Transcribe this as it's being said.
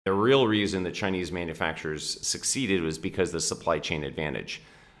The real reason the Chinese manufacturers succeeded was because of the supply chain advantage.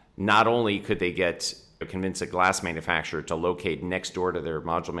 Not only could they convince a glass manufacturer to locate next door to their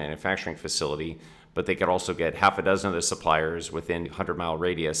module manufacturing facility, but they could also get half a dozen of the suppliers within a 100-mile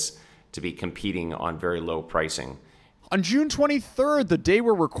radius to be competing on very low pricing. On June 23rd, the day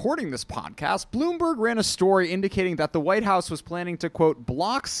we're recording this podcast, Bloomberg ran a story indicating that the White House was planning to, quote,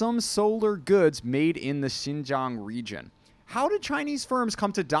 block some solar goods made in the Xinjiang region. How did Chinese firms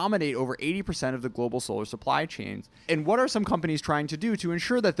come to dominate over 80% of the global solar supply chains? And what are some companies trying to do to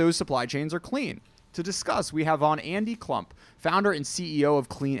ensure that those supply chains are clean? To discuss, we have on Andy Klump, founder and CEO of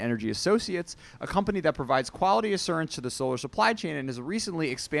Clean Energy Associates, a company that provides quality assurance to the solar supply chain and has recently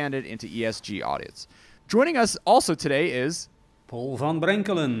expanded into ESG audits. Joining us also today is Paul van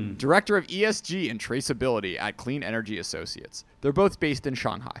Brenkelen, Director of ESG and Traceability at Clean Energy Associates. They're both based in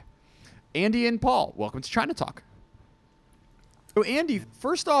Shanghai. Andy and Paul, welcome to China Talk. So Andy,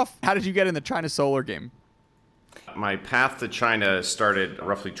 first off, how did you get in the China solar game? My path to China started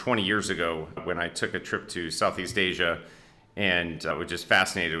roughly 20 years ago when I took a trip to Southeast Asia and was just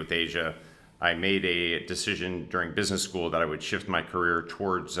fascinated with Asia. I made a decision during business school that I would shift my career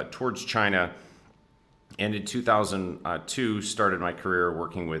towards China. And in 2002, started my career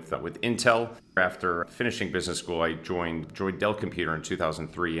working with Intel. After finishing business school, I joined Dell Computer in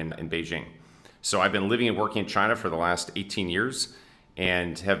 2003 in Beijing. So I've been living and working in China for the last 18 years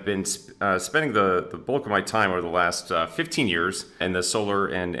and have been spending the bulk of my time over the last 15 years in the solar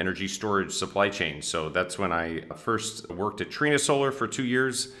and energy storage supply chain. So that's when I first worked at Trina Solar for 2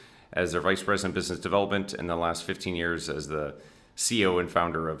 years as their Vice President of Business Development, and the last 15 years as the CEO and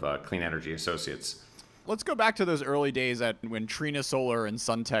founder of Clean Energy Associates. Let's go back to those early days when Trina Solar and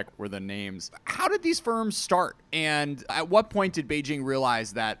Suntech were the names. How did these firms start? And at what point did Beijing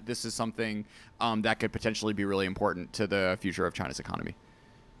realize that this is something that could potentially be really important to the future of China's economy?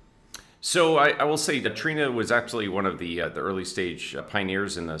 So I will say that Trina was actually one of the early stage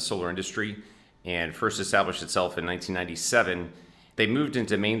pioneers in the solar industry and first established itself in 1997. They moved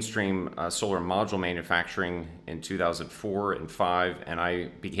into mainstream solar module manufacturing in 2004 and 5, and I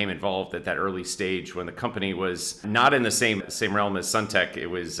became involved at that early stage when the company was not in the same realm as Suntech. It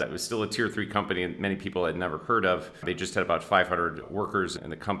was still a tier 3 company and many people had never heard of. They just had about 500 workers in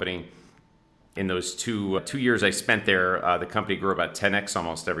the company. In those two years I spent there, the company grew about 10x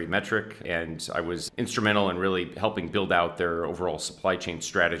almost every metric, and I was instrumental in really helping build out their overall supply chain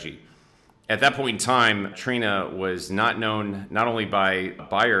strategy. At that point in time, Trina was not known not only by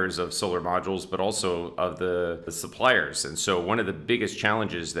buyers of solar modules, but also of the suppliers. And so one of the biggest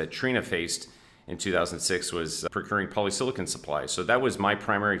challenges that Trina faced in 2006 was procuring polysilicon supply. So that was my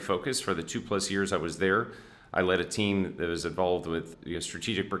primary focus for the 2+ years I was there. I led a team that was involved with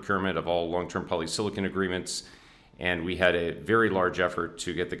strategic procurement of all long-term polysilicon agreements. And we had a very large effort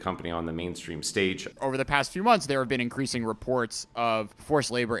to get the company on the mainstream stage. Over the past few months, there have been increasing reports of forced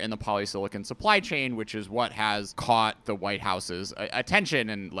labor in the polysilicon supply chain, which is what has caught the White House's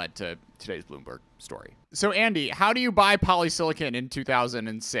attention and led to today's Bloomberg story. So Andy, how do you buy polysilicon in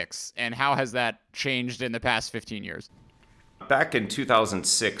 2006, and how has that changed in the past 15 years? Back in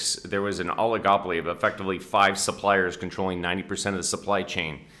 2006, there was an oligopoly of effectively 5 suppliers controlling 90% of the supply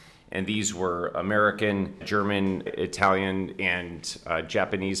chain. And these were American, German, Italian, and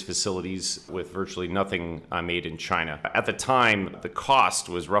Japanese facilities with virtually nothing made in China. At the time, the cost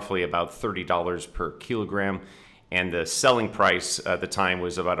was roughly about $30 per kilogram, and the selling price at the time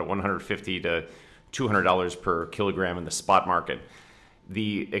was about $150 to $200 per kilogram in the spot market.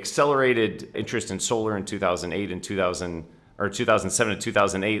 The accelerated interest in solar in 2007 and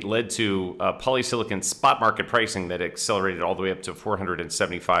 2008 led to polysilicon spot market pricing that accelerated all the way up to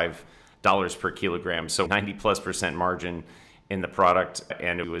 $475 per kilogram. So 90+% margin in the product,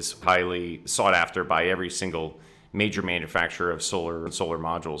 and it was highly sought after by every single major manufacturer of solar and solar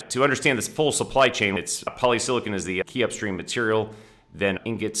modules. To understand this full supply chain, polysilicon is the key upstream material. Then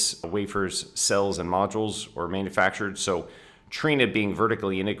ingots, wafers, cells, and modules were manufactured. So Trina, being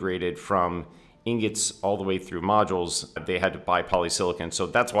vertically integrated from ingots all the way through modules, they had to buy polysilicon. So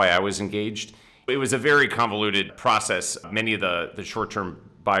that's why I was engaged. It was a very convoluted process. Many of the short-term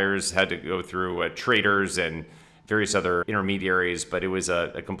buyers had to go through traders and various other intermediaries, but it was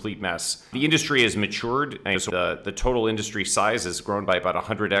a complete mess. The industry has matured, and so the total industry size has grown by about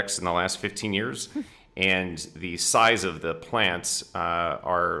 100x in the last 15 years. And the size of the plants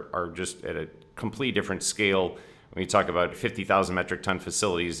are just at a completely different scale. When you talk about 50,000 metric ton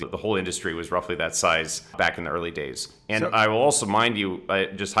facilities, the whole industry was roughly that size back in the early days. And I will also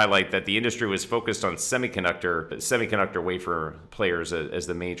just highlight that the industry was focused on semiconductor wafer players as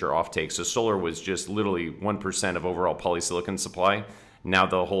the major offtake. So solar was just literally 1% of overall polysilicon supply Now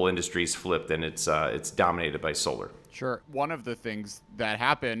the whole industry's flipped, and it's dominated by solar. Sure. One of the things that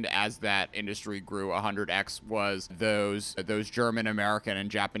happened as that industry grew 100x was those German, American,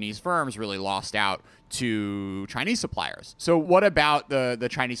 and Japanese firms really lost out to Chinese suppliers. So what about the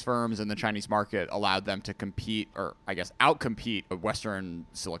Chinese firms and the Chinese market allowed them to compete, or I guess outcompete, Western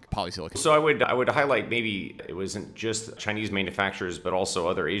polysilicon? So I would highlight maybe it wasn't just Chinese manufacturers, but also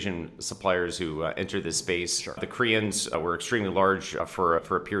other Asian suppliers who entered this space. Sure. The Koreans were extremely large for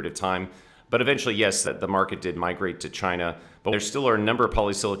a period of time. But eventually, yes, the market did migrate to China. But there still are a number of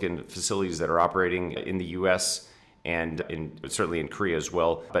polysilicon facilities that are operating in the U.S. and certainly in Korea as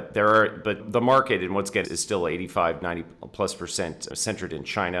well. But the market and what's getting is still 85, 90+% centered in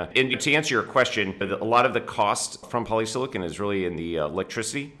China. And to answer your question, a lot of the cost from polysilicon is really in the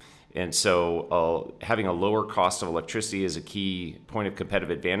electricity. And so having a lower cost of electricity is a key point of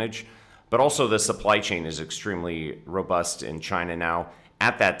competitive advantage. But also the supply chain is extremely robust in China now.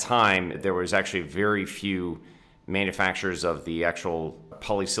 At that time, there was actually very few manufacturers of the actual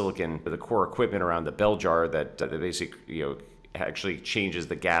polysilicon, the core equipment around the bell jar that basically actually changes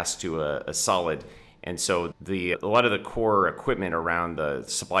the gas to a solid. And so a lot of the core equipment around the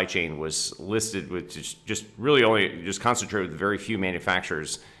supply chain was listed with just really only concentrated with very few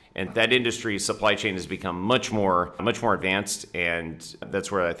manufacturers. And that industry supply chain has become much more advanced, and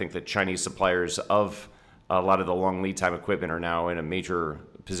that's where I think the Chinese suppliers of a lot of the long lead time equipment are now in a major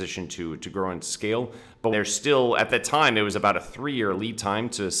position to grow and scale. But there's still, at that time, it was about a 3-year lead time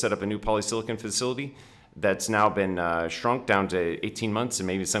to set up a new polysilicon facility. That's now been shrunk down to 18 months and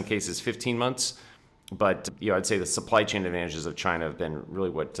maybe in some cases 15 months. But I'd say the supply chain advantages of China have been really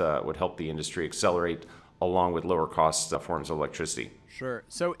what helped the industry accelerate, along with lower cost forms of electricity. Sure.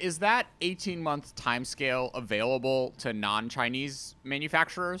 So is that 18-month timescale available to non-Chinese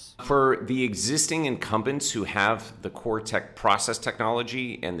manufacturers? For the existing incumbents who have the core process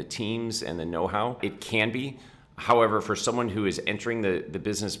technology and the teams and the know-how, it can be. However, for someone who is entering the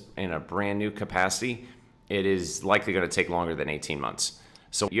business in a brand new capacity, it is likely going to take longer than 18 months.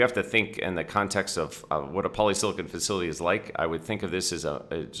 So you have to think in the context of what a polysilicon facility is like. I would think of this as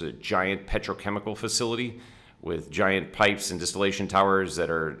a giant petrochemical facility with giant pipes and distillation towers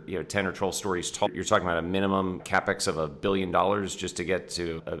that are 10 or 12 stories tall. You're talking about a minimum capex of $1 billion just to get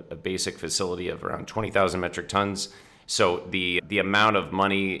to a basic facility of around 20,000 metric tons. So the amount of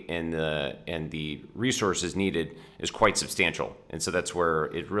money and the resources needed is quite substantial. And so that's where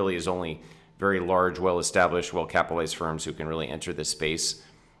it really is only very large, well-established, well-capitalized firms who can really enter this space.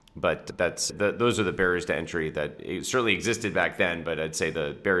 But those are the barriers to entry that certainly existed back then, but I'd say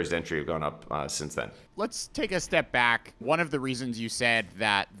the barriers to entry have gone up since then. Let's take a step back. One of the reasons you said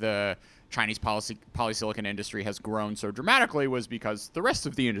that the Chinese polysilicon industry has grown so dramatically was because the rest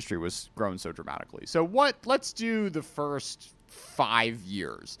of the industry was grown so dramatically. So let's do the first 5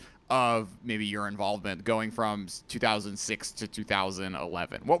 years of maybe your involvement going from 2006 to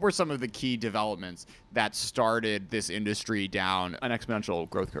 2011. What were some of the key developments that started this industry down an exponential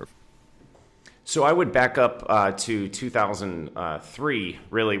growth curve? So I would back up to 2003,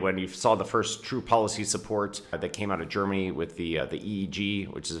 really, when you saw the first true policy support that came out of Germany with the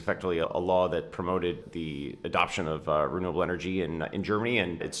EEG, which is effectively a law that promoted the adoption of renewable energy in Germany.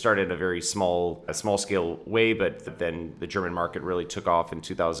 And it started in a very small scale way, but then the German market really took off in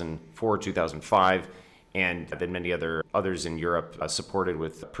 2004, 2005. And then many others in Europe supported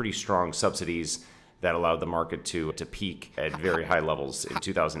with pretty strong subsidies that allowed the market to peak at very high levels in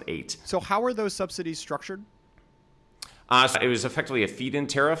 2008. So how are those subsidies structured? So it was effectively a feed-in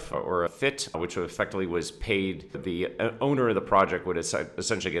tariff, or a FIT, which effectively was paid. The owner of the project would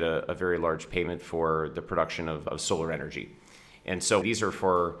essentially get a very large payment for the production of solar energy. And so these are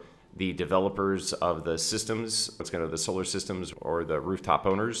for the developers of the systems, the solar systems, or the rooftop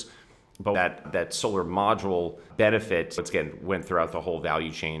owners. But that solar module benefit, again, went throughout the whole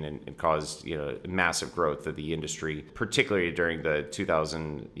value chain and caused massive growth of the industry, particularly during the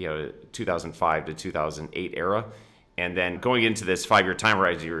 2005 to 2008 era. And then going into this 5-year time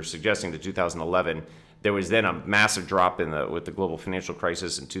horizon you were suggesting to 2011, there was then a massive drop with the global financial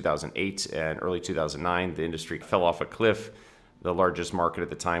crisis in 2008 and early 2009. The industry fell off a cliff. The largest market at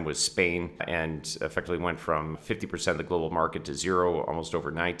the time was Spain, and effectively went from 50% of the global market to zero almost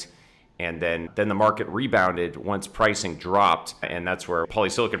overnight. And then the market rebounded once pricing dropped, and that's where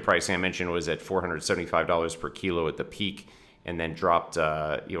polysilicon pricing I mentioned was at $475 per kilo at the peak, and then dropped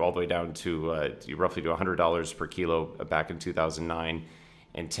all the way down to roughly to $100 per kilo back in 2009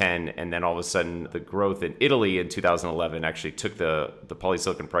 and 10. And then all of a sudden, the growth in Italy in 2011 actually took the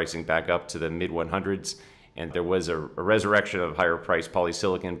polysilicon pricing back up to the mid 100s, and there was a resurrection of higher priced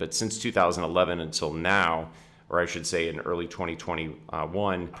polysilicon. But since 2011 until now, or I should say in early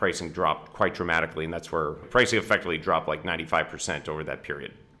 2021, pricing dropped quite dramatically, and that's where pricing effectively dropped like 95% over that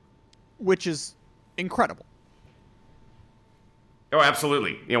period. Which is incredible. Oh,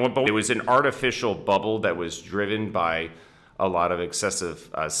 absolutely. But it was an artificial bubble that was driven by a lot of excessive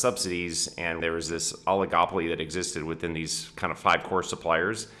subsidies, and there was this oligopoly that existed within these kind of 5 core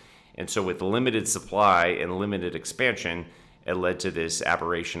suppliers. And so with limited supply and limited expansion, it led to this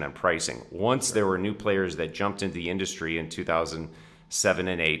aberration in pricing. Once there were new players that jumped into the industry in 2007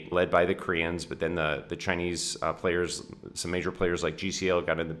 and 8, led by the Koreans, but then the Chinese players, some major players like GCL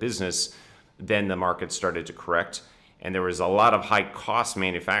got into business, then the market started to correct. And there was a lot of high-cost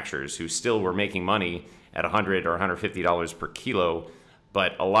manufacturers who still were making money at $100 or $150 per kilo,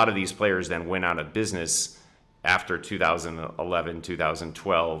 but a lot of these players then went out of business after 2011,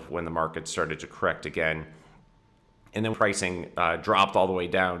 2012, when the market started to correct again. And then pricing dropped all the way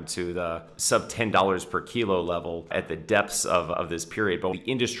down to the sub $10 per kilo level at the depths of this period. But the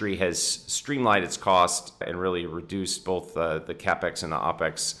industry has streamlined its cost and really reduced both the CapEx and the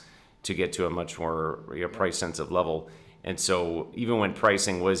OpEx to get to a much more price-sensitive level. And so even when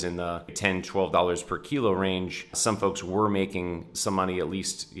pricing was in the $10, $12 per kilo range, some folks were making some money, at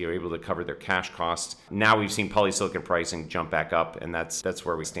least able to cover their cash costs. Now we've seen polysilicon pricing jump back up, and that's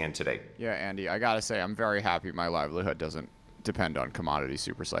where we stand today. Yeah, Andy, I got to say, I'm very happy my livelihood doesn't depend on commodity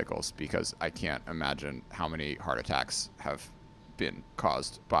super cycles, because I can't imagine how many heart attacks have been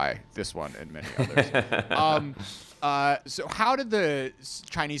caused by this one and many others. So how did the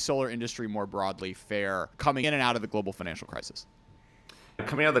Chinese solar industry more broadly fare coming in and out of the global financial crisis?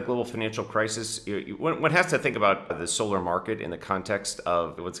 Coming out of the global financial crisis, one has to think about the solar market in the context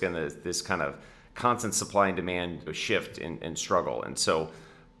of what's going to this kind of constant supply and demand shift and struggle. And so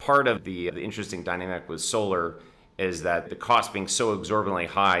part of the interesting dynamic with solar is that the cost being so exorbitantly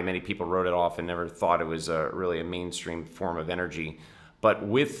high, many people wrote it off and never thought it was really a mainstream form of energy. But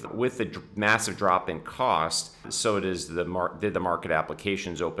with the massive drop in cost, so did the market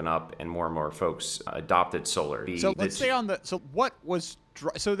applications open up, and more folks adopted solar. So let's stay on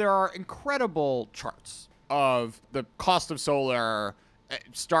so there are incredible charts of the cost of solar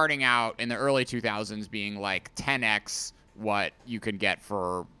starting out in the early 2000s being like 10x what you can get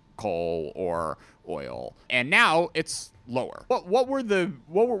for coal or oil, and now it's lower.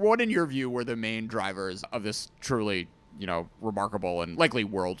 What in your view were the main drivers of this truly remarkable and likely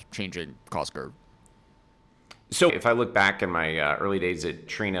world-changing cost curve? So if I look back in my early days at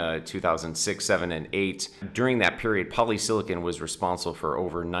Trina, 2006, 7, and 8, during that period, polysilicon was responsible for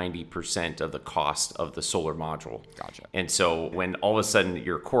over 90% of the cost of the solar module. Gotcha. And so when all of a sudden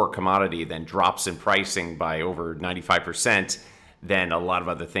your core commodity then drops in pricing by over 95%, then a lot of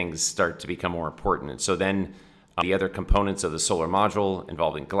other things start to become more important. And so then the other components of the solar module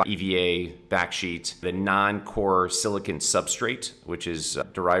involving EVA, backsheet, the non-core silicon substrate, which is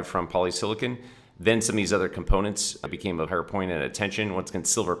derived from polysilicon. Then some of these other components became a higher point and attention. Once again,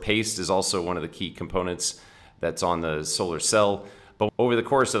 silver paste is also one of the key components that's on the solar cell. But over the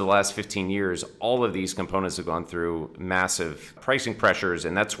course of the last 15 years, all of these components have gone through massive pricing pressures,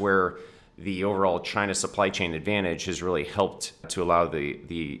 and that's where the overall China supply chain advantage has really helped to allow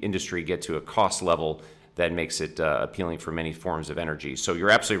the industry get to a cost level that makes it appealing for many forms of energy. So you're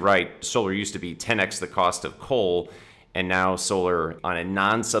absolutely right. Solar used to be 10x the cost of coal, and now solar on a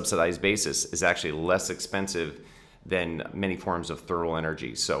non-subsidized basis is actually less expensive than many forms of thermal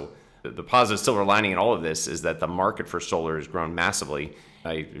energy. So the positive silver lining in all of this is that the market for solar has grown massively.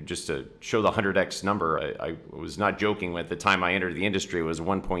 Just to show the 100x number, I was not joking. At the time I entered the industry, it was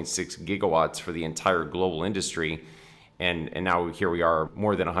 1.6 gigawatts for the entire global industry, and now here we are,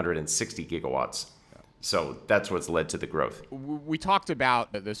 more than 160 gigawatts. So that's what's led to the growth. We talked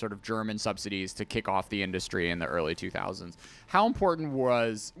about the sort of German subsidies to kick off the industry in the early 2000s. How important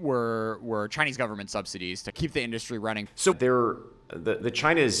were Chinese government subsidies to keep the industry running? So the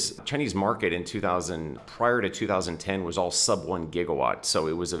Chinese market in 2000, prior to 2010, was all sub 1 gigawatt. So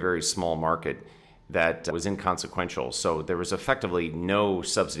it was a very small market that was inconsequential. So there was effectively no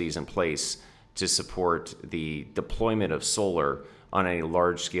subsidies in place to support the deployment of solar on a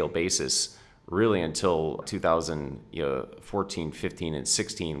large scale basis, really until 2014, 15, and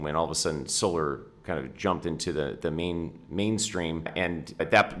 16, when all of a sudden solar kind of jumped into the mainstream. And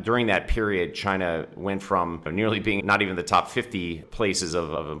during that period, China went from nearly being not even the top 50 places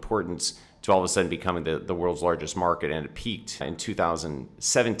of importance to all of a sudden becoming the world's largest market. And it peaked in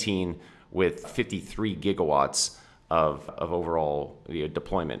 2017 with 53 gigawatts of overall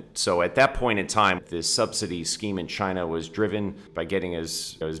deployment. So at that point in time, the subsidy scheme in China was driven by getting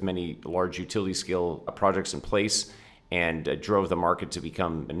as many large utility scale projects in place. and drove the market to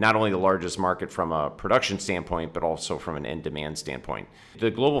become not only the largest market from a production standpoint, but also from an end demand standpoint. The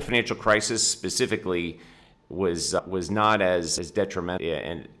global financial crisis specifically was not as detrimental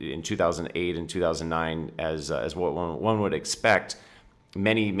in 2008 and 2009 as what one would expect.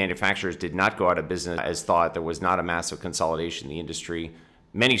 Many manufacturers did not go out of business as thought. There was not a massive consolidation in the industry.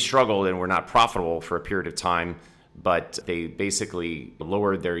 Many struggled and were not profitable for a period of time, but they basically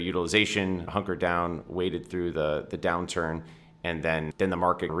lowered their utilization, hunkered down, waited through the downturn, and then the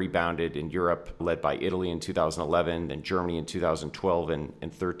market rebounded in Europe, led by Italy in 2011, then Germany in 2012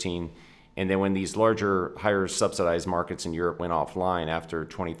 and 13. And then when these larger, higher subsidized markets in Europe went offline after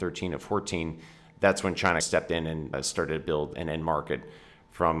 2013 and 14, that's when China stepped in and started to build an end market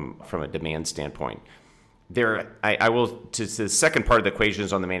from a demand standpoint. I will, to the second part of the equation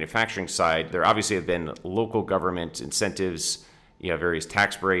is on the manufacturing side. There obviously have been local government incentives, various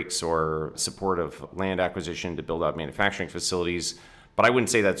tax breaks or support of land acquisition to build out manufacturing facilities. But I wouldn't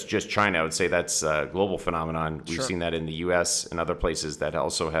say that's just China. I would say that's a global phenomenon. We've seen that in the U.S. and other places that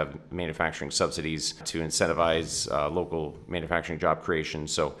also have manufacturing subsidies to incentivize local manufacturing job creation.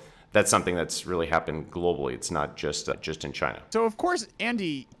 So that's something that's really happened globally. It's not just in China. So, of course,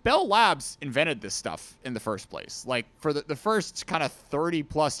 Andy, Bell Labs invented this stuff in the first place. Like, for the first kind of 30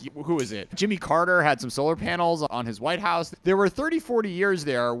 plus, who is it? Jimmy Carter had some solar panels on his White House. There were 30, 40 years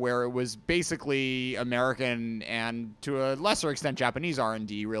there where it was basically American and, to a lesser extent, Japanese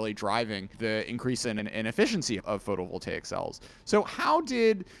R&D really driving the increase in efficiency of photovoltaic cells. So how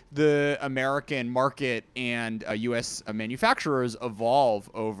did the American market and U.S. manufacturers evolve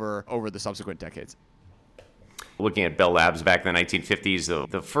over the subsequent decades? Looking at Bell Labs back in the 1950s,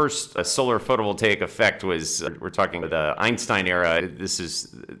 the first solar photovoltaic effect was, we're talking the Einstein era. This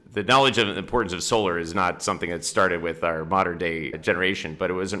is, the knowledge of the importance of solar is not something that started with our modern day generation, but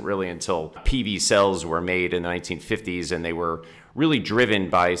it wasn't really until PV cells were made in the 1950s, and they were really driven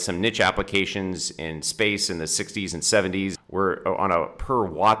by some niche applications in space in the 60s and 70s. We're on a per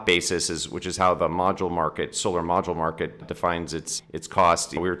watt basis, which is how the module market, solar module market, defines its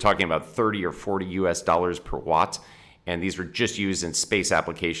cost. We were talking about 30 or 40 US dollars per watt, and these were just used in space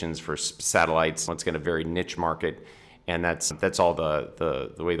applications for satellites. Once again, a very niche market, and that's all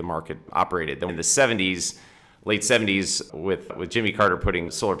the way the market operated. Then in the 70s, late 70s, with Jimmy Carter putting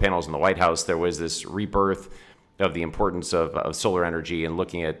solar panels in the White House, there was this rebirth of the importance of solar energy and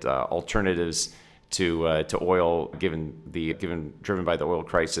looking at alternatives to oil, driven by the oil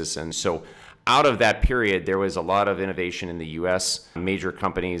crisis. And so out of that period, there was a lot of innovation in the U.S. Major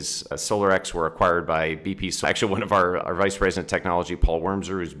companies, SolarX were acquired by BP. Actually, one of our Vice President of Technology, Paul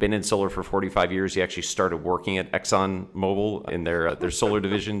Wormser, who's been in solar for 45 years, he actually started working at ExxonMobil in their solar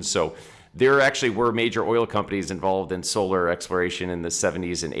division. So there actually were major oil companies involved in solar exploration in the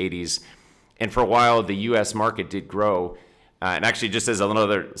 70s and 80s. And for a while, the U.S. market did grow. And actually, just as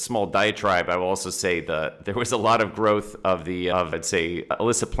another small diatribe, I will also say there was a lot of growth of I'd say,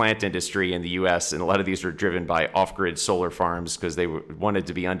 illicit plant industry in the U.S., and a lot of these were driven by off-grid solar farms because they wanted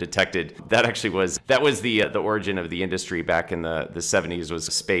to be undetected. That was the origin of the industry back in the 70s, was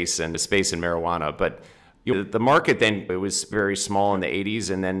space and marijuana. But the market then, it was very small in the 80s,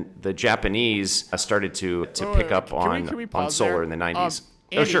 and then the Japanese started to pick up on solar in the 90s.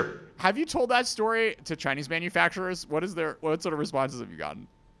 Andy, oh, sure. Have you told that story to Chinese manufacturers? What sort of responses have you gotten?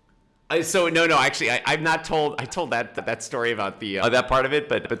 So no, actually, I've not told. I told that story about that part of it,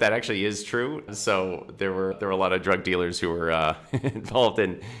 but that actually is true. So there were a lot of drug dealers who were involved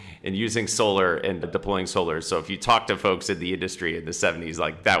in using solar and deploying solar. So if you talk to folks in the industry in the 70s,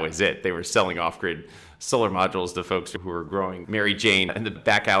 like, that was it. They were selling off-grid solar modules to folks who were growing Mary Jane in the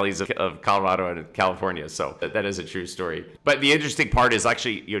back alleys of Colorado and California. So that is a true story. But the interesting part is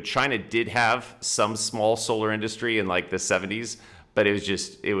actually, China did have some small solar industry in like the 70s, but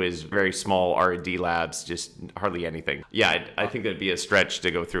it was very small R&D labs, just hardly anything. Yeah, I think it'd be a stretch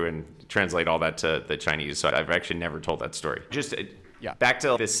to go through and translate all that to the Chinese. So I've actually never told that story. Just back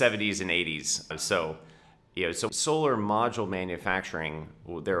to the 70s and 80s. So solar module manufacturing,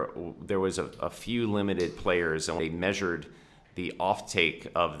 there was a few limited players, and they measured the offtake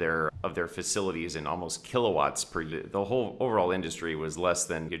of their facilities in almost kilowatts per year. The whole overall industry was less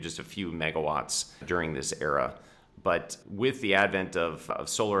than just a few megawatts during this era. But with the advent of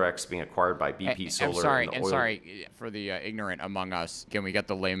SolarX being acquired by BP Solar, sorry for the ignorant among us, can we get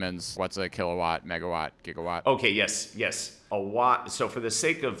the layman's? What's a kilowatt, megawatt, gigawatt? Okay, yes. A watt. So for the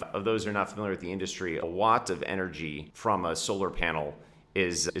sake of those who are not familiar with the industry, a watt of energy from a solar panel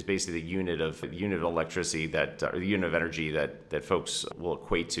is basically the unit of electricity or the unit of energy that folks will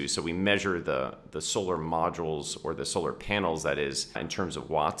equate to. So we measure the solar modules or the solar panels, that is, in terms of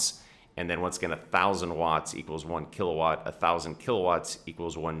watts. And then once again, 1,000 watts equals 1 kilowatt. 1,000 kilowatts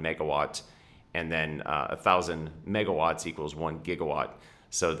equals 1 megawatt. And then 1,000 megawatts equals 1 gigawatt.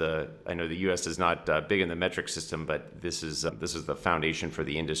 So I know the U.S. is not big in the metric system, but this is the foundation for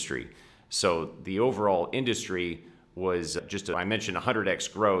the industry. So the overall industry was I mentioned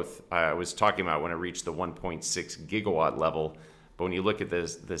 100x growth. I was talking about when it reached the 1.6 gigawatt level. But when you look at the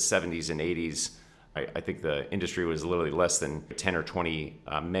 70s and 80s, I think the industry was literally less than 10 or 20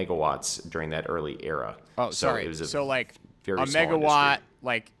 megawatts during that early era. Oh, so sorry. It was so like very a small megawatt,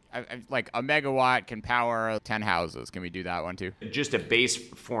 industry. like a megawatt can power 10 houses. Can we do that one too? Just a base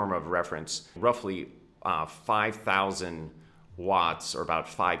form of reference, roughly 5,000 watts or about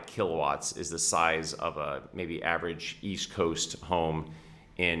 5 kilowatts is the size of a maybe average East Coast home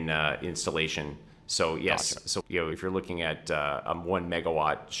in installation. So yes, Gotcha. So if you're looking at 1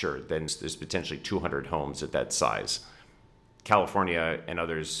 megawatt, sure, then there's potentially 200 homes at that size. California and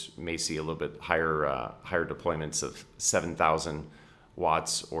others may see a little bit higher deployments of 7,000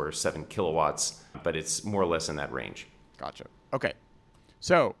 watts or 7 kilowatts, but it's more or less in that range. Gotcha. Okay.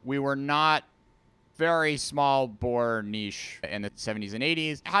 So we were not very small bore niche in the 70s and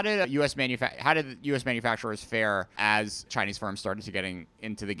 80s. How did U.S. manufacturers fare as Chinese firms started to getting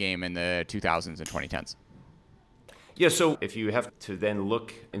into the game in the 2000s and 2010s? Yeah, so if you have to then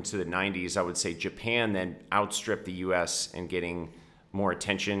look into the 90s, I would say Japan then outstripped the U.S. in getting more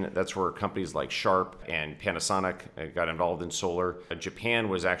attention. That's where companies like Sharp and Panasonic got involved in solar. Japan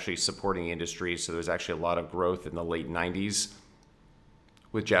was actually supporting the industry, so there was actually a lot of growth in the late 90s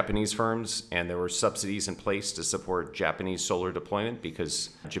with Japanese firms, and there were subsidies in place to support Japanese solar deployment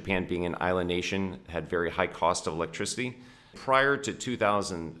because Japan, being an island nation, had very high cost of electricity. Prior to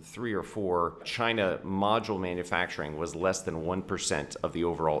 2003 or 4, China module manufacturing was less than 1% of the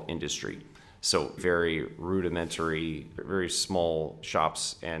overall industry. So very rudimentary, very small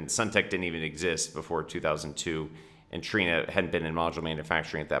shops, and Suntech didn't even exist before 2002, and Trina hadn't been in module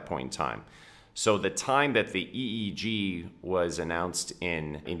manufacturing at that point in time. So the time that the EEG was announced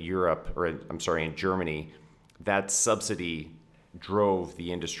in Europe, or I'm sorry, in Germany, that subsidy drove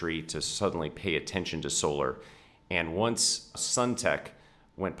the industry to suddenly pay attention to solar. And once Suntech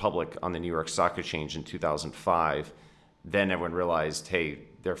went public on the New York Stock Exchange in 2005, then everyone realized, hey,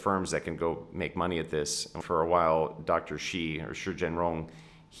 there are firms that can go make money at this. And for a while, Dr. Shi Zhenrong,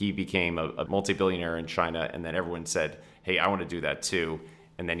 he became a multi-billionaire in China, and then everyone said, hey, I want to do that too.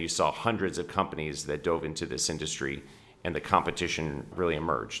 And then you saw hundreds of companies that dove into this industry, and the competition really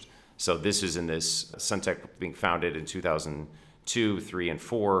emerged. So this is in this Suntech being founded in 2002, 3, and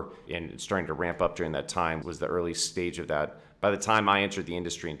 4, and starting to ramp up during that time was the early stage of that. By the time I entered the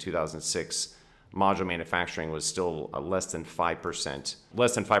industry in 2006, module manufacturing was still less than 5%.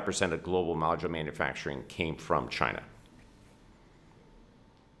 Less than 5% of global module manufacturing came from China.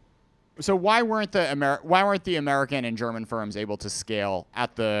 So why weren't the American and German firms able to scale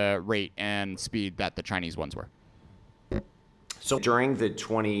at the rate and speed that the Chinese ones were? So during the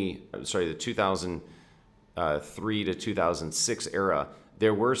 2003 to 2006 era,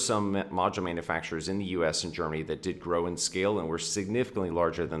 there were some module manufacturers in the U.S. and Germany that did grow in scale and were significantly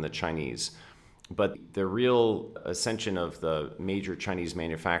larger than the Chinese. But the real ascension of the major Chinese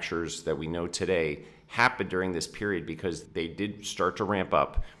manufacturers that we know today happened during this period because they did start to ramp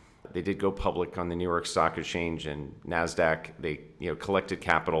up. They did go public on the New York Stock Exchange and NASDAQ. They collected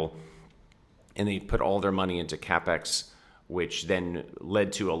capital, and they put all their money into CapEx, which then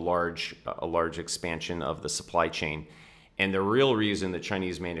led to a large expansion of the supply chain. And the real reason the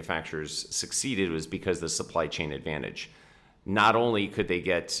Chinese manufacturers succeeded was because of the supply chain advantage. Not only could they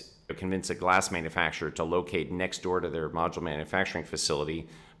convince a glass manufacturer to locate next door to their module manufacturing facility,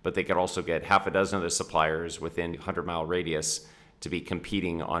 but they could also get half a dozen other suppliers within a 100-mile radius to be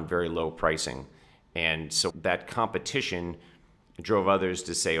competing on very low pricing. And so that competition drove others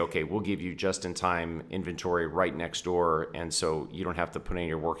to say, okay, we'll give you just-in-time inventory right next door, and so you don't have to put any of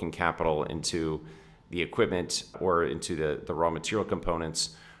your working capital into the equipment or into the raw material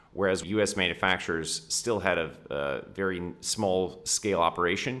components, whereas U.S. manufacturers still had a very small scale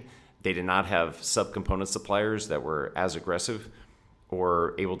operation. They did not have subcomponent suppliers that were as aggressive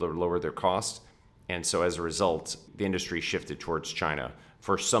or able to lower their cost. And so as a result, the industry shifted towards China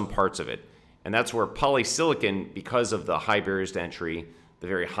for some parts of it. And that's where polysilicon, because of the high barriers to entry, the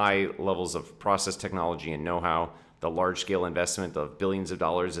very high levels of process technology and know-how, the large-scale investment of billions of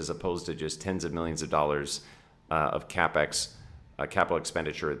dollars as opposed to just tens of millions of dollars of CapEx, capital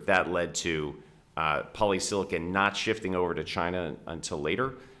expenditure, that led to polysilicon not shifting over to China until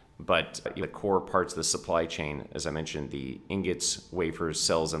later. But the core parts of the supply chain, as I mentioned, the ingots, wafers,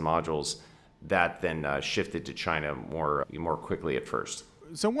 cells, and modules, that then shifted to China more quickly at first.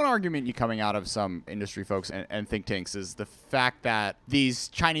 So one argument you coming out of some industry folks and think tanks is the fact that these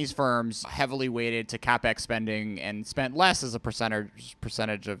Chinese firms heavily weighted to CapEx spending and spent less as a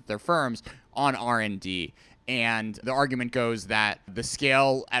percentage of their firms on R&D. And the argument goes that the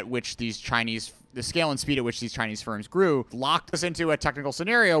scale and speed at which these Chinese firms grew locked us into a technical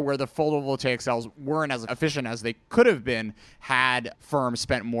scenario where the photovoltaic cells weren't as efficient as they could have been had firms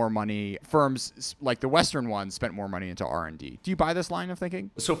like the Western ones spent more money into R&D. Do you buy this line of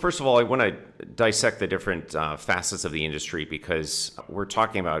thinking? So first of all, I want to dissect the different facets of the industry, because we're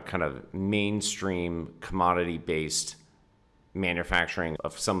talking about kind of mainstream commodity-based manufacturing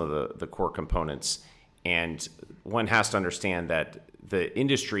of some of the core components. And one has to understand that the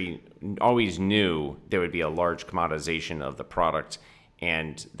industry always knew there would be a large commoditization of the product,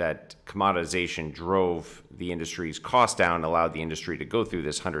 and that commoditization drove the industry's cost down, allowed the industry to go through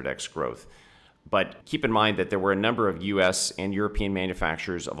this 100x growth. But keep in mind that there were a number of US and European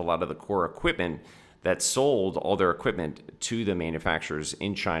manufacturers of a lot of the core equipment that sold all their equipment to the manufacturers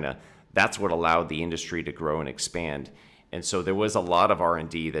in China. That's what allowed the industry to grow and expand. And so there was a lot of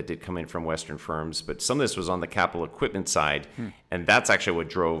R&D that did come in from Western firms, but some of this was on the capital equipment side, and that's actually what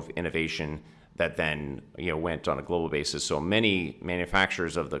drove innovation that then went on a global basis. So many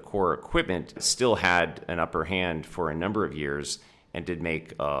manufacturers of the core equipment still had an upper hand for a number of years and did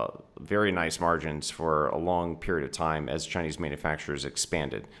make very nice margins for a long period of time as Chinese manufacturers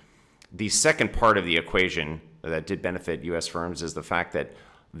expanded. The second part of the equation that did benefit U.S. firms is the fact that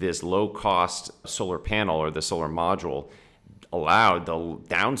this low-cost solar panel or the solar module allowed the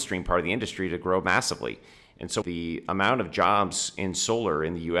downstream part of the industry to grow massively. And so the amount of jobs in solar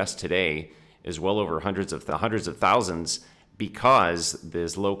in the U.S. today is well over hundreds of thousands, because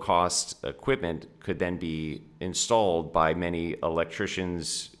this low-cost equipment could then be installed by many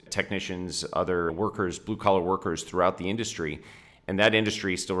electricians, technicians, other workers, blue-collar workers throughout the industry. And that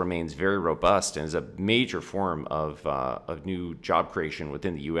industry still remains very robust and is a major form of new job creation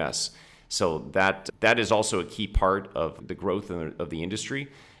within the U.S. So that is also a key part of the growth of the industry.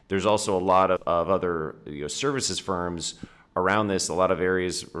 There's also a lot of other services firms around this, a lot of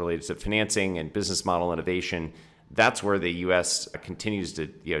areas related to financing and business model innovation. That's where the U.S. continues to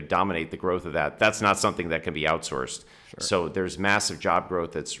dominate the growth of that. That's not something that can be outsourced. Sure. So there's massive job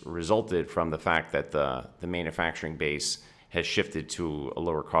growth that's resulted from the fact that the manufacturing base has shifted to a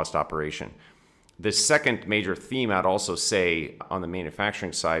lower cost operation. The second major theme I'd also say on the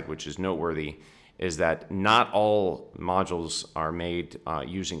manufacturing side, which is noteworthy, is that not all modules are made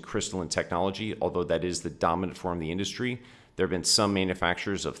using crystalline technology, although that is the dominant form of the industry. There have been some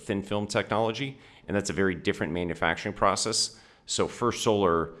manufacturers of thin film technology, and that's a very different manufacturing process. So First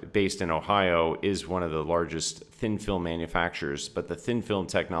Solar, based in Ohio, is one of the largest thin film manufacturers, but the thin film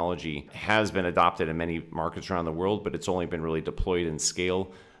technology has been adopted in many markets around the world, but it's only been really deployed in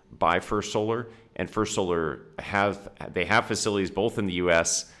scale by First Solar. And First Solar have facilities both in the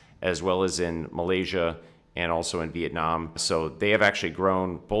US as well as in Malaysia and also in Vietnam. So they have actually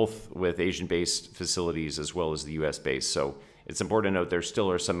grown both with Asian-based facilities as well as the US-based. So it's important to note there still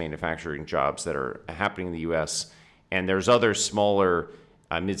are some manufacturing jobs that are happening in the US. And there's other smaller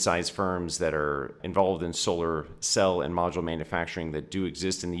mid-sized firms that are involved in solar cell and module manufacturing that do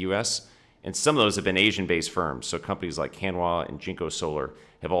exist in the U.S. And some of those have been Asian-based firms. So companies like Hanwha and Jinko Solar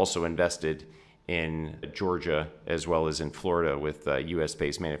have also invested in Georgia as well as in Florida with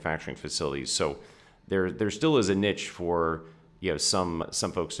U.S.-based manufacturing facilities. So there still is a niche for some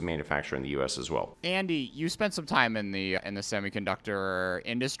folks to manufacture in the U.S. as well. Andy, you spent some time in the semiconductor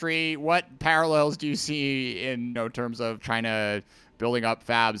industry. What parallels do you see in terms of China building up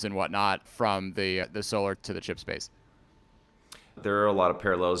fabs and whatnot from the solar to the chip space? There are a lot of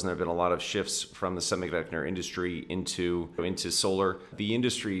parallels, and there have been a lot of shifts from the semiconductor industry into solar. The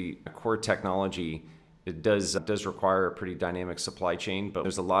industry core technology, it does require a pretty dynamic supply chain, but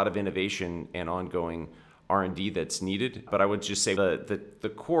there's a lot of innovation and ongoing R&D that's needed. But I would just say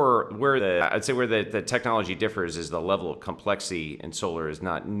the core, where the technology differs is the level of complexity in solar is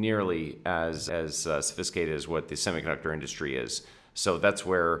not nearly as sophisticated as what the semiconductor industry is. So that's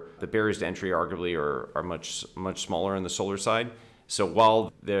where the barriers to entry arguably are much smaller on the solar side. So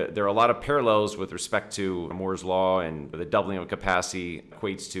while there are a lot of parallels with respect to Moore's law and the doubling of capacity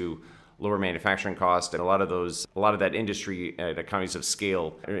equates to lower manufacturing cost, and a lot of that industry and economies of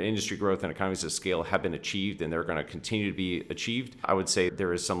scale, or industry growth and economies of scale have been achieved, and they're going to continue to be achieved. I would say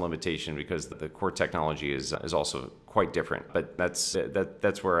there is some limitation because the core technology is also quite different. But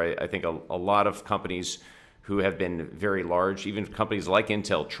that's where I think a lot of companies who have been very large, even companies like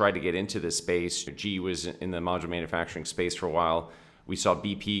Intel, tried to get into this space. GE was in the module manufacturing space for a while. We saw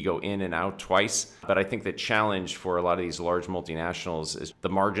BP go in and out twice. But I think the challenge for a lot of these large multinationals is the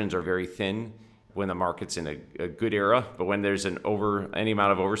margins are very thin when the market's in a good era. But when there's any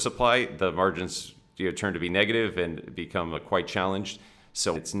amount of oversupply, the margins turn to be negative and become quite challenged.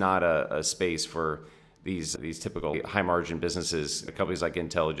 So it's not a space for these typical high margin businesses. Companies like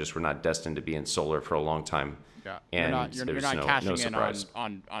Intel just were not destined to be in solar for a long time. Yeah, and you're not cashing in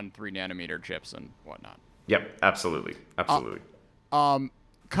on 3 nanometer chips and whatnot. Yep, absolutely.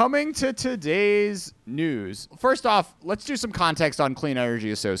 Coming to today's news. First off, let's do some context on Clean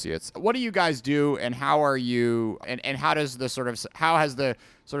Energy Associates. What do you guys do, and how are you, and how has the sort of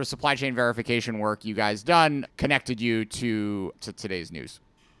supply chain verification work you guys done connected you to today's news?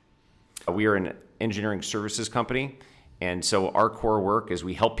 We are an engineering services company, and so our core work is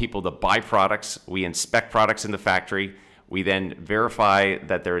we help people to buy products. We inspect products in the factory. We then verify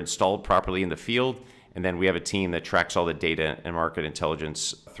that they're installed properly in the field. And then we have a team that tracks all the data and market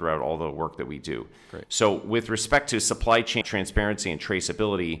intelligence throughout all the work that we do. Great. So with respect to supply chain transparency and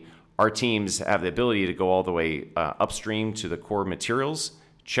traceability, our teams have the ability to go all the way upstream to the core materials,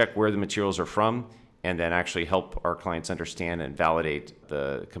 check where the materials are from, and then actually help our clients understand and validate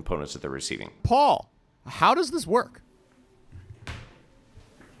the components that they're receiving. Paul, how does this work?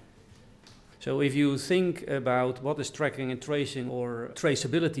 So if you think about what is tracking and tracing or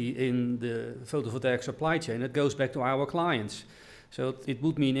traceability in the photovoltaic supply chain, it goes back to our clients. So it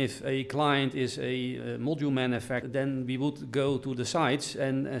would mean if a client is a module manufacturer, then we would go to the sites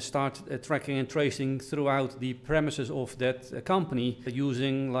and start tracking and tracing throughout the premises of that company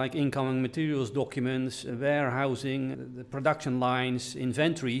using like incoming materials documents, warehousing, the production lines,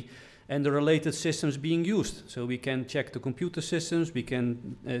 inventory, and the related systems being used. So we can check the computer systems, we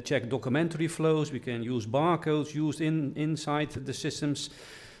can check documentary flows, we can use barcodes used inside the systems,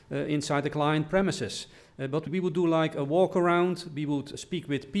 inside the client premises. But we would do like a walk around, we would speak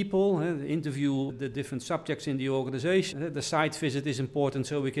with people, interview the different subjects in the organization. The site visit is important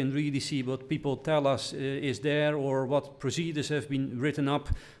so we can really see what people tell us is there or what procedures have been written up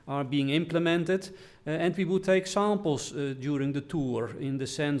are being implemented. And we would take samples during the tour in the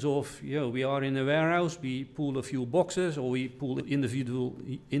sense of, we are in a warehouse, we pull a few boxes or we pull individual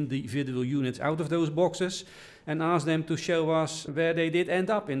units out of those boxes and ask them to show us where they did end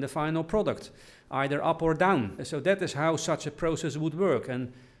up in the final product, either up or down. So that is how such a process would work.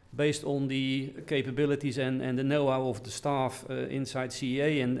 And based on the capabilities and the know-how of the staff inside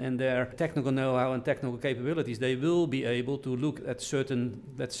CEA and their technical know-how and technical capabilities, they will be able to look at certain,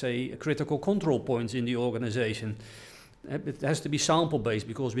 let's say, critical control points in the organization. It has to be sample-based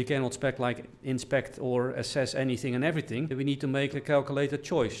because we cannot inspect or assess anything and everything. We need to make a calculated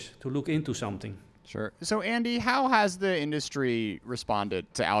choice to look into something. Sure. So, Andy, how has the industry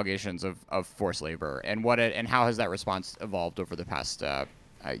responded to allegations of forced labor, and how has that response evolved over the past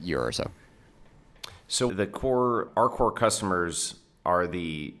year or so? So, our core customers are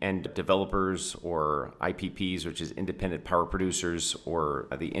the end developers or IPPs, which is independent power producers, or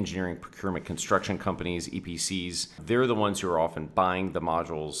the engineering, procurement, construction companies, EPCs. They're the ones who are often buying the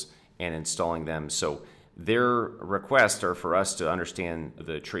modules and installing them. So their requests are for us to understand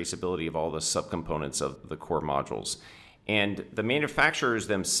the traceability of all the subcomponents of the core modules. And the manufacturers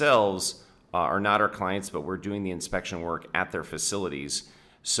themselves are not our clients, but we're doing the inspection work at their facilities.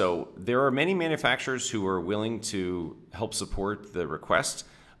 So there are many manufacturers who are willing to help support the request,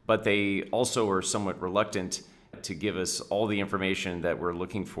 but they also are somewhat reluctant to give us all the information that we're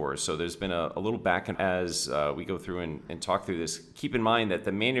looking for. So there's been a little back and as we go through and talk through this. Keep in mind that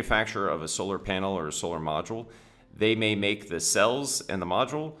the manufacturer of a solar panel or a solar module, they may make the cells and the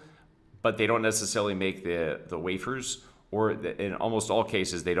module, but they don't necessarily make the wafers, or in almost all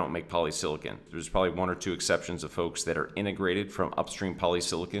cases, they don't make polysilicon. There's probably one or two exceptions of folks that are integrated from upstream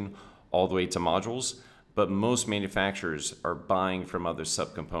polysilicon all the way to modules, but most manufacturers are buying from other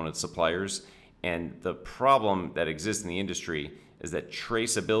subcomponent suppliers. And the problem that exists in the industry is that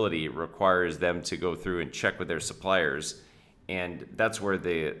traceability requires them to go through and check with their suppliers, and that's where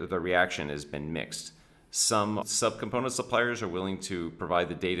the reaction has been mixed. Some subcomponent suppliers are willing to provide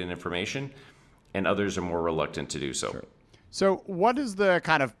the data and information, and others are more reluctant to do so. Sure. So what is the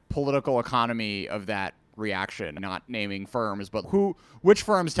kind of political economy of that reaction? Not naming firms, but which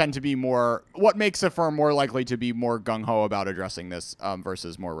firms tend to be more, what makes a firm more likely to be more gung-ho about addressing this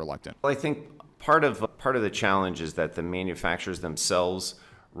versus more reluctant? Well, I think part of the challenge is that the manufacturers themselves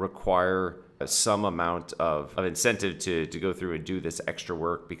require some amount of incentive to go through and do this extra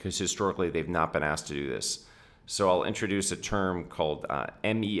work because historically they've not been asked to do this. So I'll introduce a term called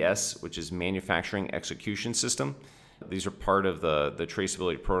MES, which is Manufacturing Execution System. These are part of the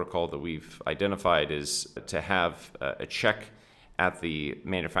traceability protocol that we've identified is to have a check at the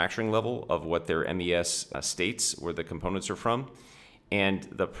manufacturing level of what their MES states where the components are from. And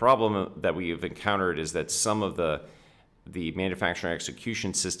the problem that we have encountered is that some of the manufacturing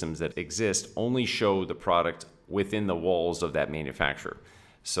execution systems that exist only show the product within the walls of that manufacturer.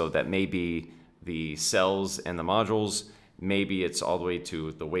 So that may be the cells and the modules, maybe it's all the way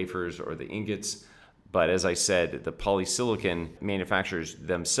to the wafers or the ingots. But as I said, the polysilicon manufacturers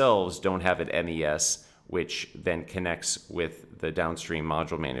themselves don't have an MES, which then connects with the downstream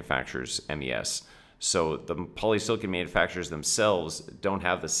module manufacturers' MES. So the polysilicon manufacturers themselves don't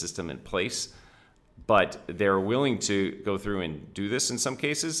have the system in place, but they're willing to go through and do this in some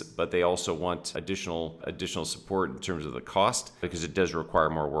cases, but they also want additional support in terms of the cost because it does require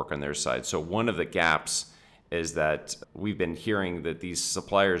more work on their side. So one of the gaps is that we've been hearing that these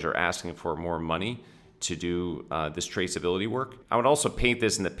suppliers are asking for more money to do this traceability work. I would also paint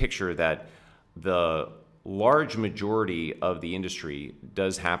this in the picture that the large majority of the industry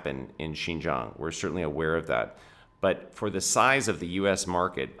does happen in Xinjiang. We're certainly aware of that. But for the size of the US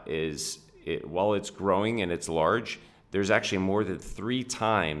market while it's growing and it's large, there's actually more than 3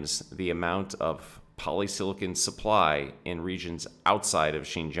 times the amount of polysilicon supply in regions outside of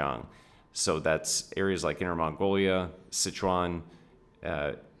Xinjiang. So that's areas like Inner Mongolia, Sichuan,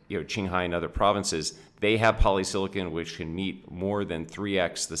 Qinghai and other provinces. They have polysilicon which can meet more than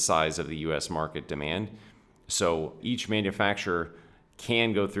 3x the size of the US market demand. So each manufacturer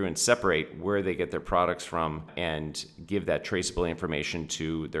can go through and separate where they get their products from and give that traceability information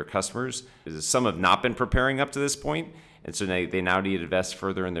to their customers. Some have not been preparing up to this point, and so they now need to invest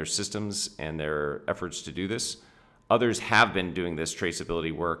further in their systems and their efforts to do this. Others have been doing this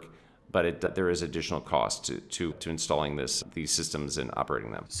traceability work, but there is additional cost to installing these systems and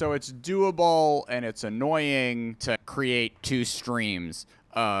operating them. So it's doable and it's annoying to create 2 streams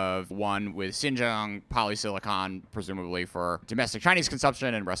of one with Xinjiang polysilicon, presumably for domestic Chinese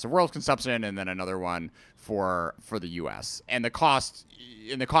consumption and rest of world consumption, and then another one for the U.S. And the cost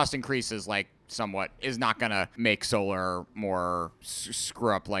increase is not going to make solar more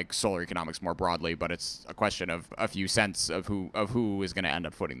screw up like solar economics more broadly, but it's a question of a few cents of who is going to end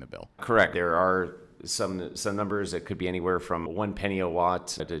up footing the bill. Correct. There are some numbers that could be anywhere from 1 penny a watt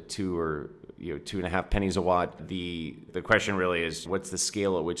to 2 or 2.5 pennies a watt. The question really is what's the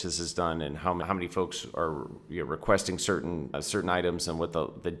scale at which this is done, and how many folks are requesting certain items, and what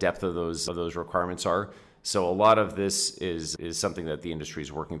the depth of those requirements are. So a lot of this is something that the industry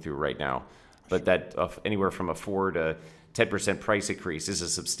is working through right now. But that anywhere from a 4 to 10% price increase is a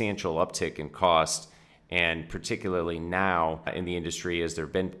substantial uptick in cost. And particularly now in the industry, as there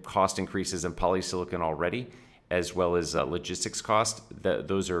have been cost increases in polysilicon already, as well as logistics cost,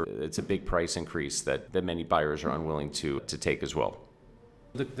 it's a big price increase that many buyers are unwilling to take as well.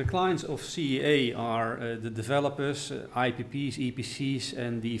 The clients of CEA are the developers, IPPs, EPCs,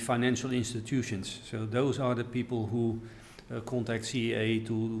 and the financial institutions. So those are the people who contact CEA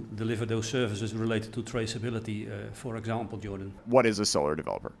to deliver those services related to traceability, for example, Jordan. What is a solar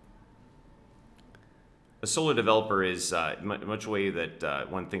developer? A solar developer is much the way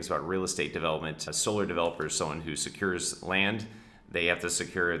that one thinks about real estate development. A solar developer is someone who secures land. They have to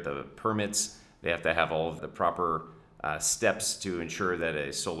secure the permits. They have to have all of the proper steps to ensure that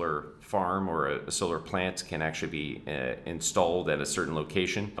a solar farm or a solar plant can actually be installed at a certain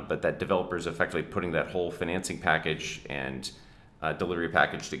location. But that developer is effectively putting that whole financing package and delivery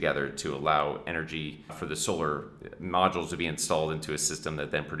package together to allow energy for the solar modules to be installed into a system that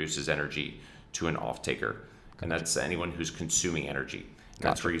then produces energy to an off-taker. And that's anyone who's consuming energy.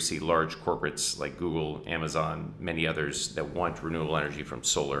 That's where you see large corporates like Google, Amazon, many others that want renewable energy from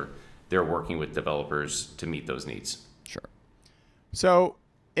solar. They're working with developers to meet those needs. Sure. So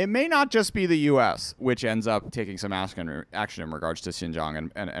it may not just be the U.S. which ends up taking some action in regards to Xinjiang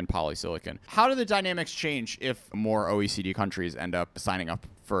and polysilicon. How do the dynamics change if more OECD countries end up signing up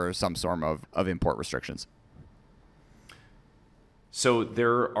for some sort of import restrictions? So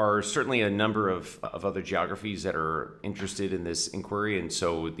there are certainly a number of other geographies that are interested in this inquiry, and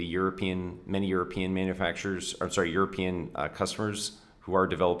so many European customers who are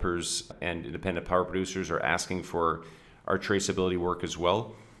developers and independent power producers are asking for our traceability work as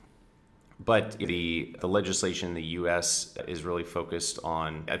well. But the legislation in the U.S. is really focused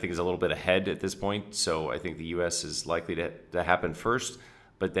on, I think, is a little bit ahead at this point. So I think the U.S. is likely to happen first.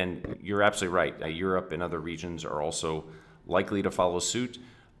 But then you're absolutely right. Europe and other regions are also likely to follow suit.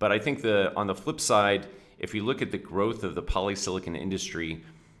 But I think on the flip side, if you look at the growth of the polysilicon industry,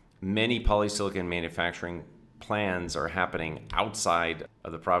 many polysilicon manufacturing plans are happening outside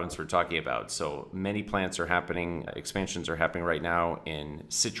of the province we're talking about. So many plants are happening, expansions are happening right now in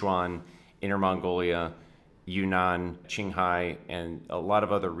Sichuan, Inner Mongolia, Yunnan, Qinghai, and a lot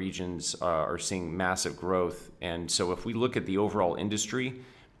of other regions are seeing massive growth. And so if we look at the overall industry,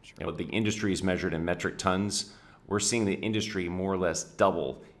 the industry is measured in metric tons. We're seeing the industry more or less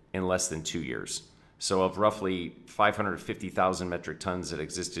double in less than 2 years. So of roughly 550,000 metric tons that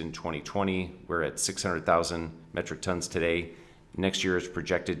existed in 2020, we're at 600,000 metric tons today. Next year is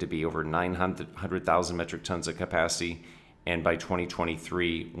projected to be over 900,000 metric tons of capacity, and by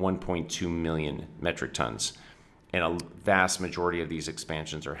 2023, 1.2 million metric tons. And a vast majority of these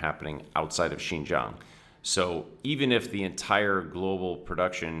expansions are happening outside of Xinjiang. So even if the entire global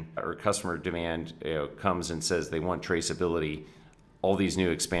production or customer demand comes and says they want traceability, all these new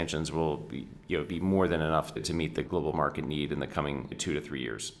expansions will be more than enough to meet the global market need in the coming 2 to 3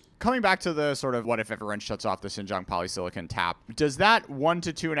 years. Coming back to the sort of what if everyone shuts off the Xinjiang polysilicon tap, does that 1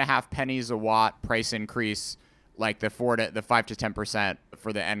 to 2.5 pennies a watt price increase, like the 5 to 10%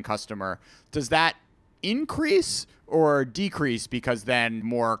 for the end customer, does that increase or decrease because then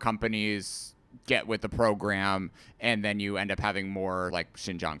more companies get with the program and then you end up having more like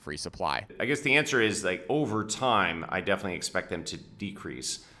Xinjiang free supply? I guess the answer is like over time, I definitely expect them to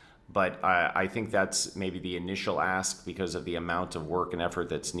decrease. But I think that's maybe the initial ask because of the amount of work and effort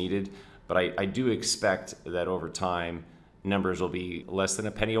that's needed. But I do expect that over time, numbers will be less than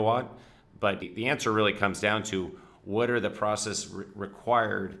a penny a watt. But the answer really comes down to what are the process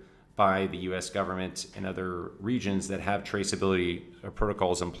required by the US government and other regions that have traceability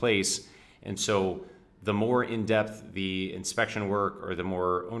protocols in place. And so the more in-depth the inspection work or the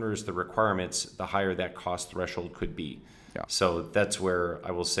more onerous the requirements, the higher that cost threshold could be. Yeah. So that's where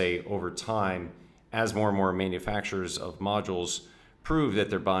I will say over time, as more and more manufacturers of modules prove that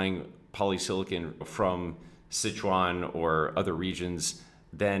they're buying polysilicon from Sichuan or other regions,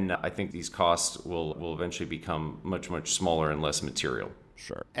 then I think these costs will eventually become much, much smaller and less material.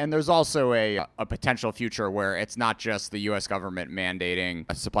 Sure. And there's also a potential future where it's not just the U.S. government mandating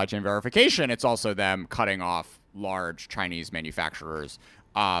a supply chain verification, it's also them cutting off large Chinese manufacturers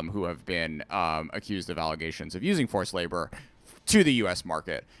who have been accused of allegations of using forced labor to the U.S.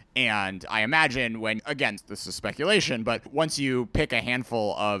 market. And I imagine when, again, this is speculation, but once you pick a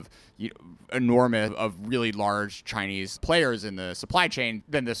handful of enormous, of really large Chinese players in the supply chain,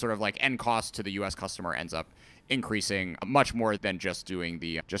 then the sort of like end cost to the U.S. customer ends up increasing much more than just doing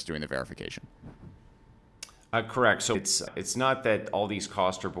the verification. Correct. So it's not that all these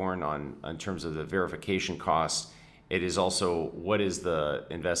costs are borne in terms of the verification costs. It is also what is the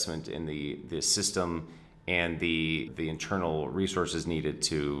investment in the system and the internal resources needed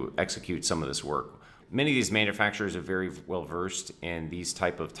to execute some of this work. Many of these manufacturers are very well versed in these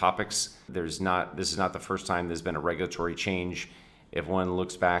type of topics. This is not the first time there's been a regulatory change. If one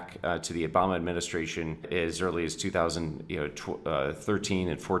looks back to the Obama administration, as early as 2013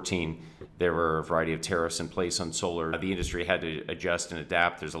 and 14, there were a variety of tariffs in place on solar. The industry had to adjust and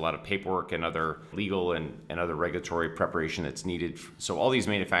adapt. There's a lot of paperwork and other legal and other regulatory preparation that's needed. So all these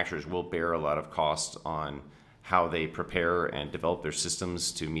manufacturers will bear a lot of cost on how they prepare and develop their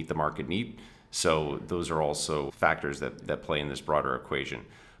systems to meet the market need. So those are also factors that play in this broader equation.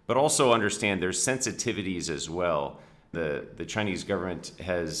 But also understand there's sensitivities as well. The Chinese government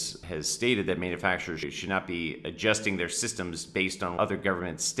has stated that manufacturers should not be adjusting their systems based on other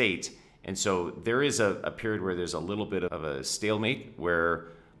government states. And so there is a period where there's a little bit of a stalemate where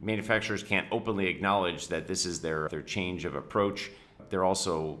manufacturers can't openly acknowledge that this is their change of approach. They're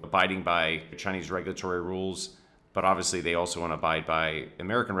also abiding by Chinese regulatory rules, but obviously they also want to abide by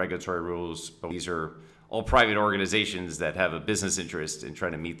American regulatory rules. But these are all private organizations that have a business interest in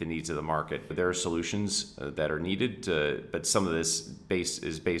trying to meet the needs of the market. There are solutions that are needed, but some of this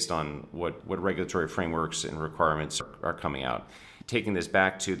is based on what regulatory frameworks and requirements are coming out. Taking this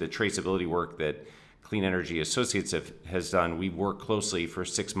back to the traceability work that Clean Energy Associates has done, we worked closely for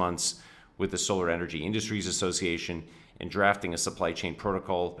 6 months with the Solar Energy Industries Association in drafting a supply chain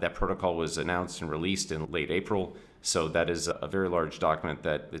protocol. That protocol was announced and released in late April. So that is a very large document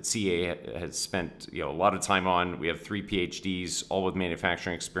that CEA has spent a lot of time on. We have 3 PhDs, all with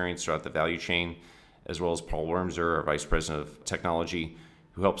manufacturing experience throughout the value chain, as well as Paul Wormser, our Vice President of Technology,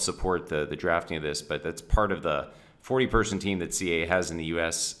 who helped support the drafting of this. But that's part of the 40-person team that CEA has in the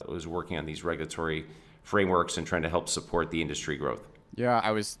U.S. that was working on these regulatory frameworks and trying to help support the industry growth.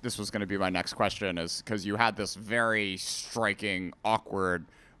 Yeah, this was going to be my next question, is because you had this very striking, awkward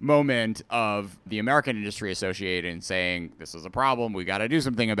moment of the American Industry Association saying, this is a problem, we got to do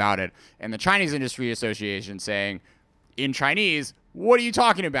something about it, and the Chinese Industry Association saying, in Chinese, what are you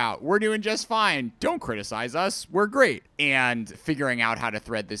talking about? We're doing just fine. Don't criticize us. We're great. And figuring out how to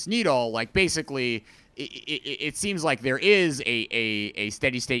thread this needle, like basically it seems like there is a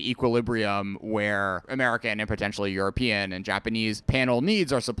steady state equilibrium where American and potentially European and Japanese panel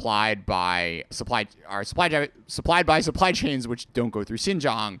needs are supplied by supply chains which don't go through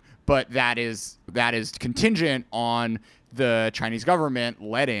Xinjiang, but that is contingent on the Chinese government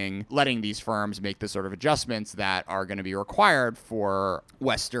letting these firms make the sort of adjustments that are going to be required for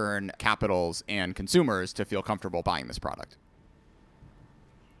Western capitals and consumers to feel comfortable buying this product.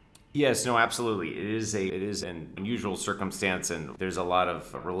 Yes, no, absolutely. It is an unusual circumstance, and there's a lot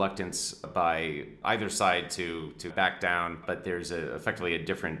of reluctance by either side to back down. But there's effectively a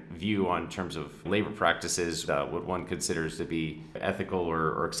different view on terms of labor practices, what one considers to be ethical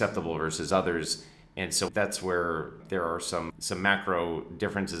or acceptable versus others. And so that's where there are some macro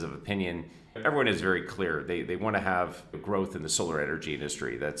differences of opinion. Everyone is very clear. They want to have growth in the solar energy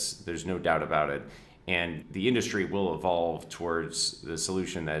industry. There's no doubt about it. And the industry will evolve towards the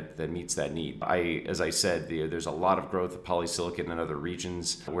solution that meets that need. As I said, there's a lot of growth of polysilicon in other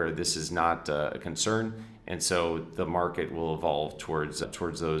regions where this is not a concern. And so the market will evolve towards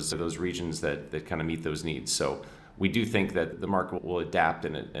those regions that kind of meet those needs. So we do think that the market will adapt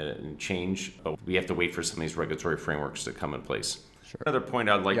and change, but we have to wait for some of these regulatory frameworks to come in place. Sure. Another point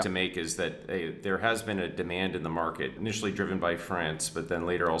I'd like to make is that there has been a demand in the market, initially driven by France, but then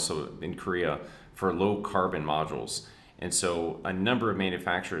later also in Korea, for low carbon modules. And so a number of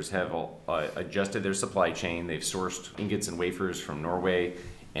manufacturers have adjusted their supply chain. They've sourced ingots and wafers from Norway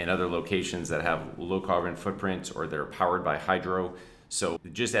and other locations that have low carbon footprints or they're powered by hydro. So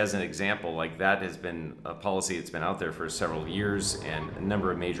just as an example, like that has been a policy that's been out there for several years, and a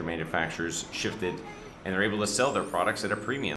number of major manufacturers shifted and they're able to sell their products at a premium.